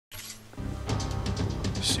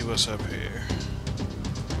See what's up here.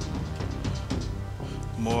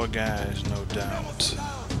 More guys, no doubt.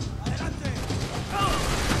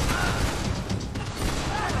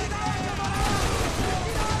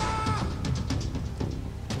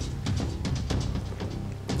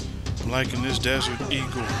 I'm liking this Desert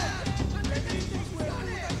Eagle.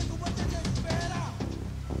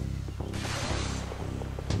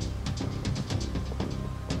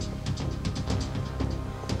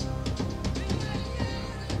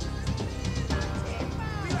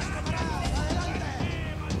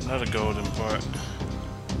 Another golden part.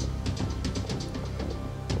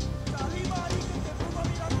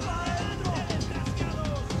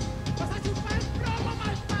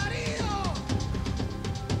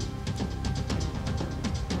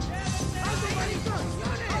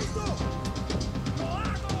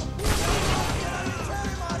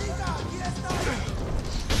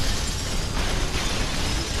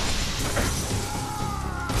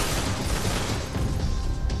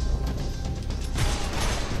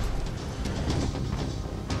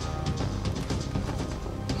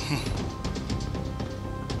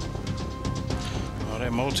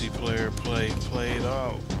 That multiplayer played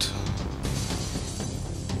out.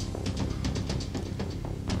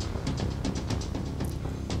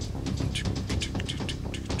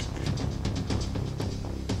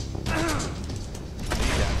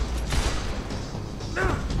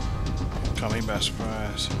 Caught me by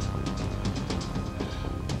surprise.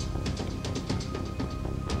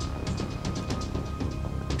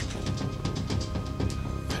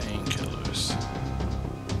 Painkillers.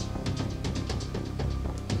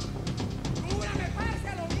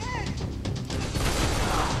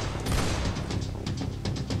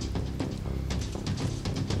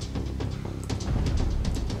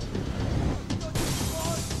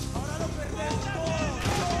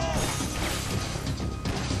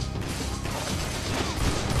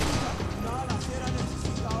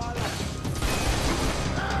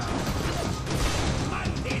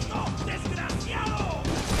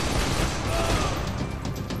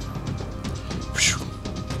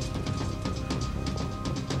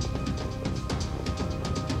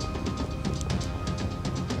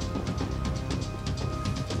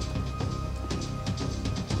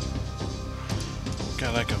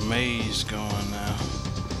 Got like a maze going now.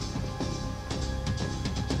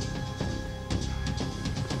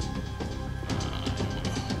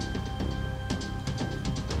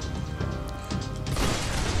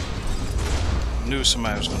 Knew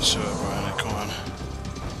somebody was gonna show up around that corner.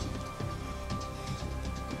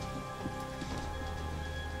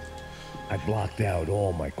 I blocked out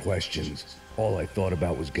all my questions. All I thought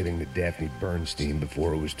about was getting to Daphne Bernstein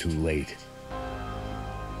before it was too late.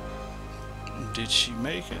 Did she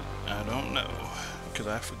make it? I don't know, because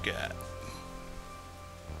I forgot.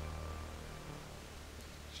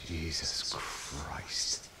 Jesus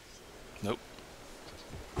Christ. Nope.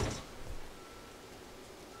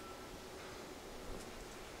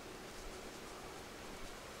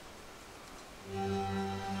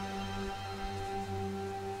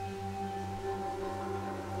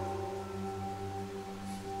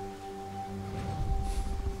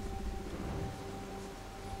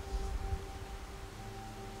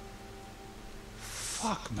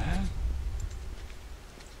 Fuck, man.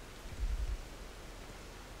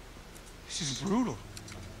 This is brutal.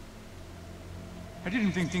 I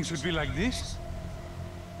didn't think things would be like this.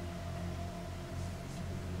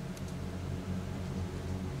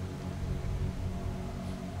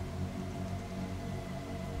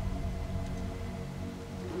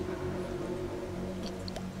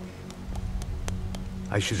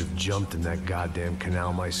 I should have jumped in that goddamn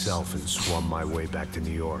canal myself and swum my way back to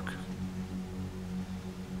New York.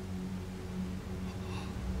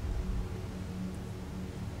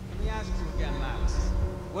 Let me ask you again, Max.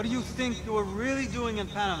 What do you think you were really doing in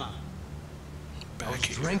Panama? I was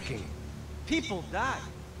drinking. People died.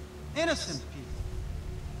 Innocent people.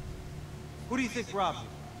 Who do you think robbed you?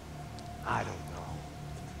 I don't know.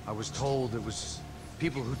 I was told it was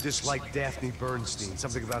people who disliked Daphne Bernstein,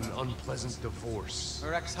 something about an unpleasant divorce.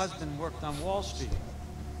 Her ex-husband worked on Wall Street.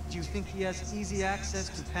 Do you think he has easy access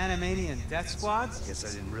to Panamanian death squads? Guess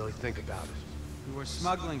I didn't really think about it. You were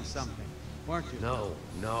smuggling something, weren't you? No.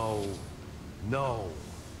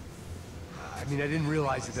 I mean, I didn't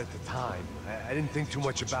realize it at the time. I didn't think too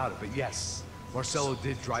much about it, but yes, Marcelo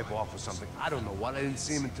did drive off with something. I don't know what. I didn't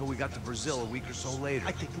see him until we got to Brazil a week or so later.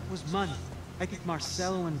 I think it was money. I think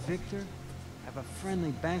Marcelo and Victor have a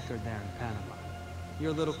friendly banker there in Panama.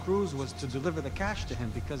 Your little cruise was to deliver the cash to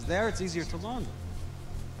him because there it's easier to launder.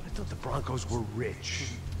 I thought the Broncos were rich.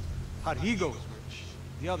 Rodrigo's rich.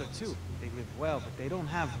 The other two, they live well, but they don't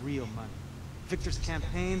have real money. Victor's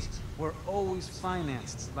campaigns were always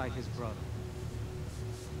financed by his brother.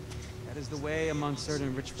 That is the way among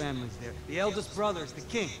certain rich families there. The eldest brother is the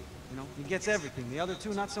king. You know, he gets everything. The other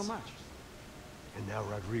two, not so much. And now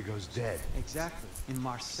Rodrigo's dead. Exactly. And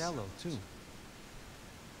Marcelo, too.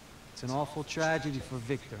 It's an awful tragedy for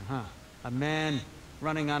Victor, huh? A man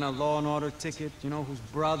running on a law and order ticket, you know, whose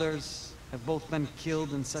brothers have both been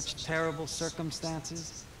killed in such terrible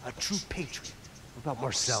circumstances. A true patriot. What about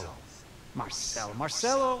Marcelo?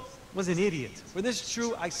 Marcelo was an idiot. For this is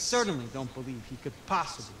true, I certainly don't believe he could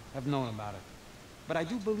possibly have known about it. But I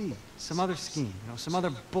do believe some other scheme, you know, some other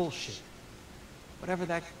bullshit. Whatever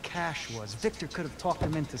that cash was, Victor could have talked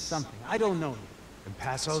him into something. I don't know yet. And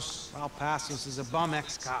Passos? Well, Passos is a bum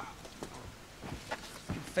ex-cop.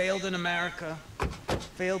 He failed in America,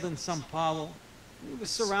 failed in São Paulo. He was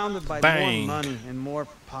surrounded by Bang. more money and more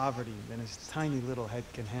poverty than his tiny little head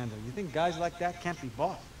can handle. You think guys like that can't be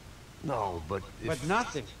bought? No, but if... But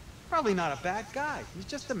nothing. Probably not a bad guy. He's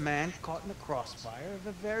just a man caught in the crossfire of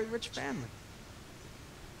a very rich family.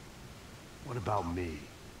 What about me?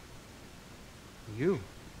 You.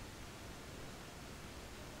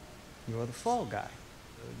 You're the fall guy.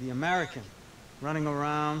 The American. Running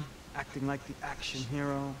around, acting like the action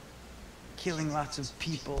hero. Killing lots of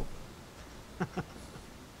people.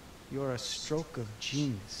 You're a stroke of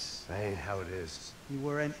genius. That ain't how it is. You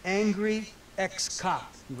were an angry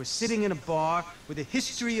ex-cop. You were sitting in a bar with a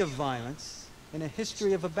history of violence and a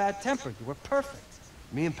history of a bad temper. You were perfect.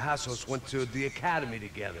 Me and Passos went to the academy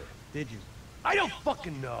together. Did you? I don't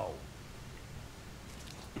fucking know.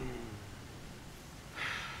 Okay,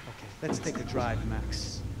 let's take a drive,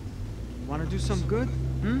 Max. You want to do some good?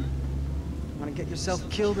 Want to get yourself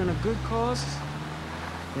killed in a good cause?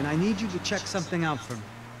 Then I need you to check something out for me.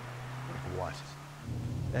 What?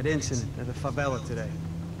 That incident at the favela today.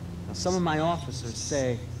 Now, some of my officers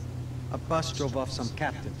say a bus drove off some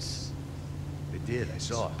captives. They did, I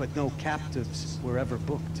saw it. But no captives were ever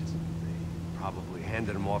booked. They probably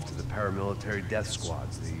handed them off to the paramilitary death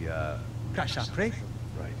squads, the, Caixa Preta?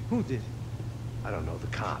 Right. Who did? I don't know, the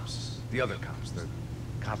cops. The other cops. The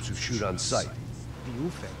cops who shoot on sight. The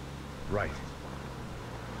UFE. Right.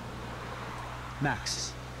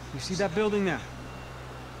 Max, you see that building there?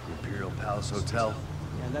 The Imperial Palace Hotel?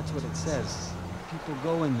 Yeah, that's what it says. People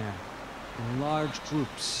go in there, in large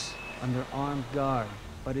groups, under armed guard.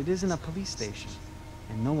 But it isn't a police station,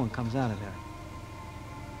 and no one comes out of there.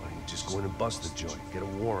 Why don't you just go in and bust the joint, get a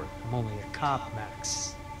warrant? I'm only a cop,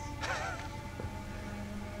 Max.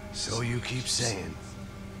 So you keep saying.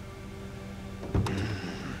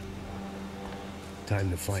 Time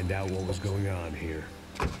to find out what was going on here.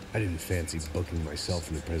 I didn't fancy booking myself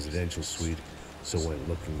in the presidential suite, so went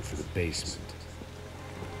looking for the basement.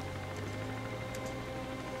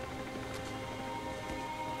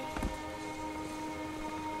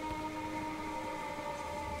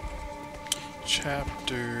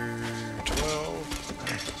 Chapter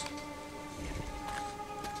 12.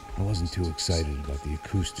 I wasn't too excited about the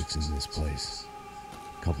acoustics in this place.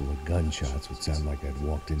 A couple of gunshots would sound like I'd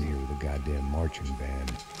walked in here with a goddamn marching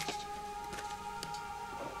band.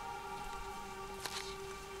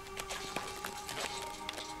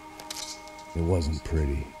 It wasn't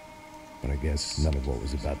pretty, but I guess none of what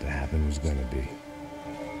was about to happen was gonna be.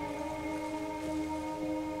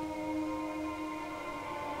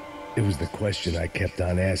 It was the question I kept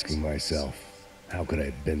on asking myself. How could I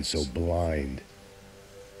have been so blind?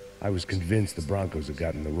 I was convinced the Broncos had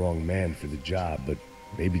gotten the wrong man for the job, but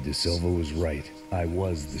maybe De Silva was right. I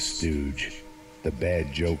was the stooge. The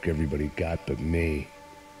bad joke everybody got but me.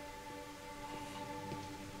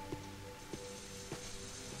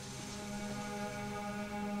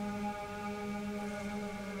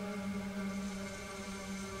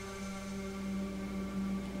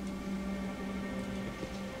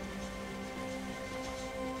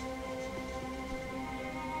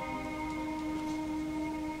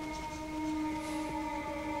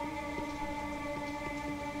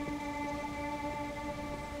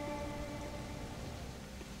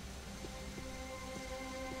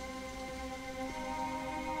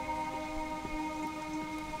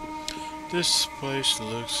 This place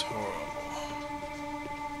looks horrible.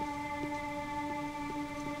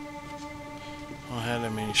 I don't have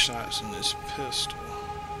that many shots in this pistol.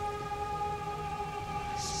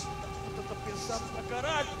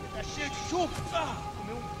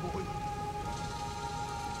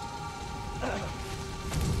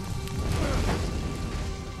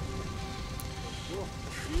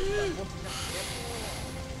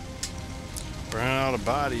 Burn all the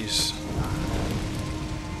bodies.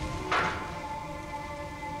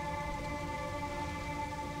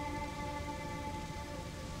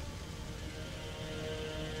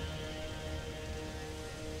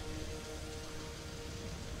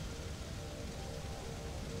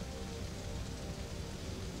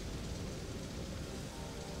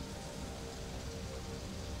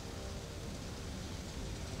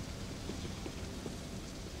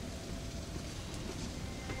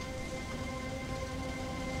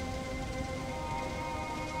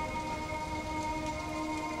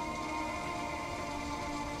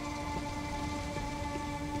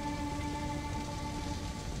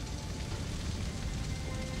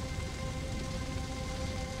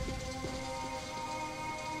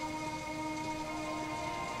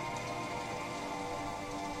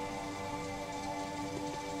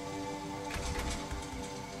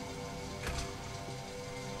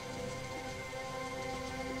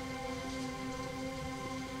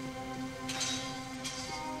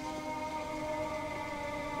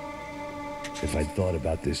 if I'd thought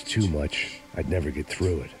about this too much, I'd never get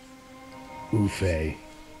through it. Oofay.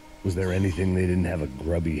 Was there anything they didn't have a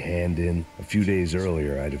grubby hand in? A few days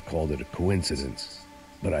earlier, I'd have called it a coincidence,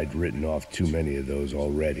 but I'd written off too many of those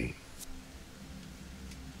already.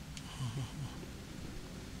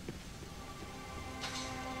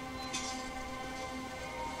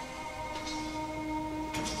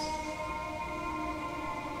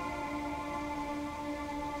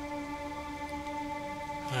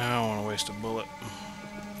 I don't want to waste a bullet.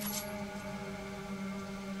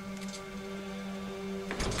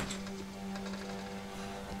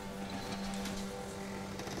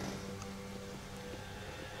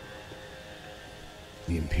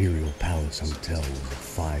 The Imperial Palace Hotel was a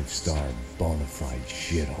five-star bona fide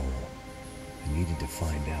shithole. I needed to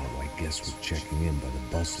find out why guests were checking in by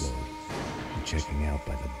the busload and checking out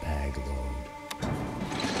by the bag load.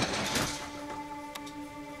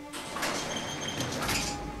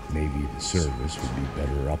 Maybe the service would be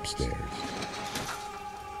better upstairs.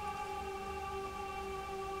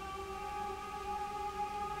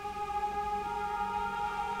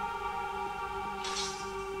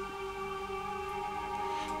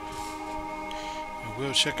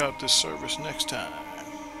 We'll check out this service next time.